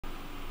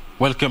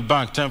Welcome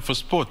back. Time for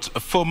sports.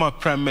 Former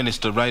Prime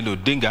Minister Raila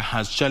Odinga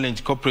has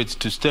challenged corporates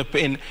to step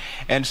in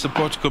and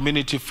support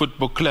community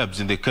football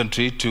clubs in the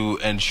country to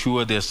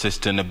ensure their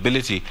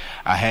sustainability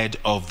ahead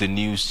of the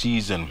new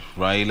season.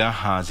 Raila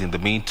has in the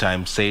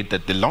meantime said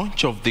that the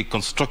launch of the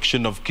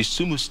construction of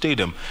Kisumu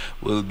Stadium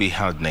will be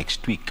held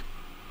next week.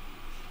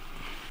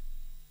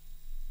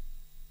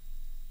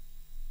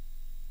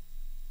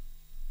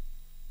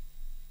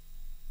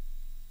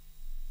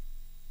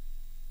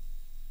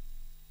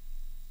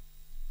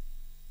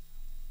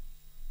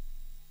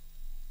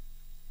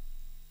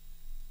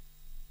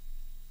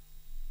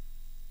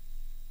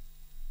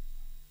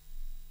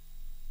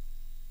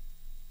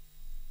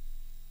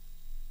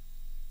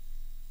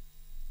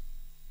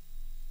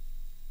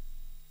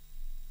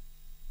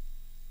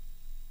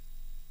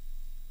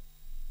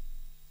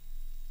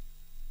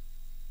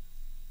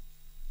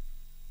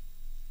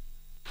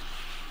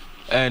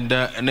 And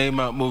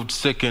Neymar moved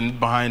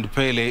second behind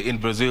Pele in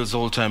Brazil's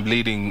all-time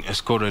leading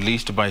scorer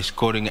list by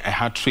scoring a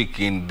hat-trick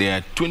in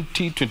their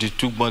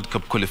 2022 World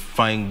Cup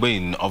qualifying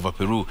win over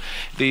Peru.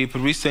 The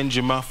Paris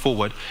Saint-Germain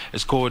forward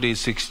scored his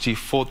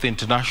 64th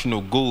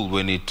international goal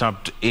when he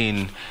tapped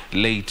in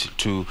late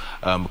to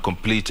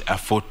complete a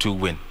 4-2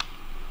 win.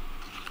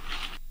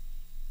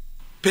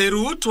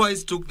 Peru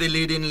twice took the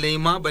lead in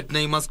Lima, but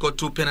Neymar scored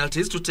 2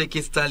 penalties to take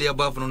his tally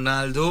above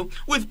Ronaldo,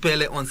 with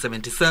Pele on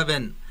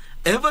 77.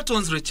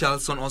 Everton's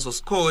Richarlison also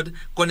scored,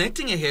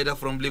 connecting a header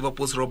from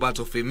Liverpool's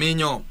Roberto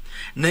Firmino.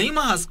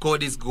 Neymar has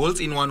scored his goals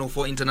in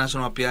 104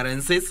 international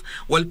appearances,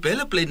 while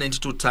Pele played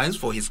 92 times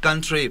for his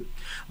country.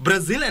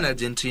 Brazil and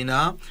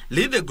Argentina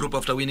lead the group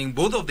after winning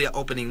both of their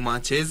opening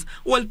matches,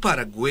 while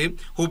Paraguay,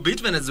 who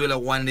beat Venezuela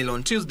 1-0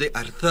 on Tuesday,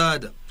 are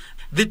third.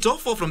 The top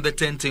 4 from the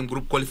 10-team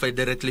group qualified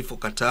directly for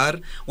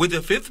Qatar, with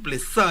the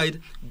 5th-place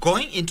side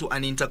going into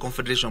an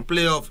inter-confederation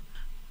playoff.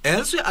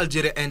 Elsewhere,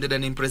 Algeria ended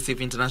an impressive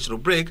international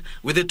break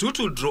with a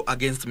 2-2 draw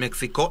against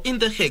Mexico in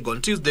The Hague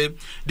on Tuesday,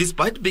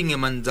 despite being a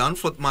man down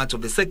for much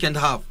of the second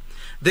half.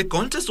 The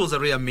contest was a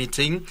rare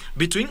meeting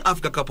between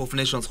Africa Cup of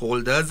Nations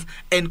holders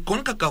and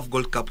CONCACAF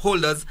Gold Cup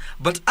holders,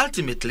 but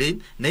ultimately,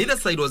 neither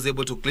side was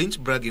able to clinch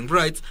bragging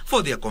rights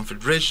for their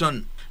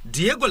confederation.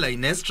 Diego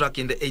Lainez struck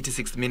in the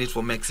 86th minute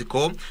for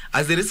Mexico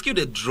as they rescued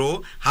a draw,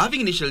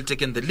 having initially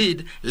taken the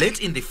lead late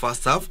in the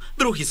first half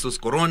through Jesus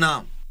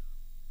Corona.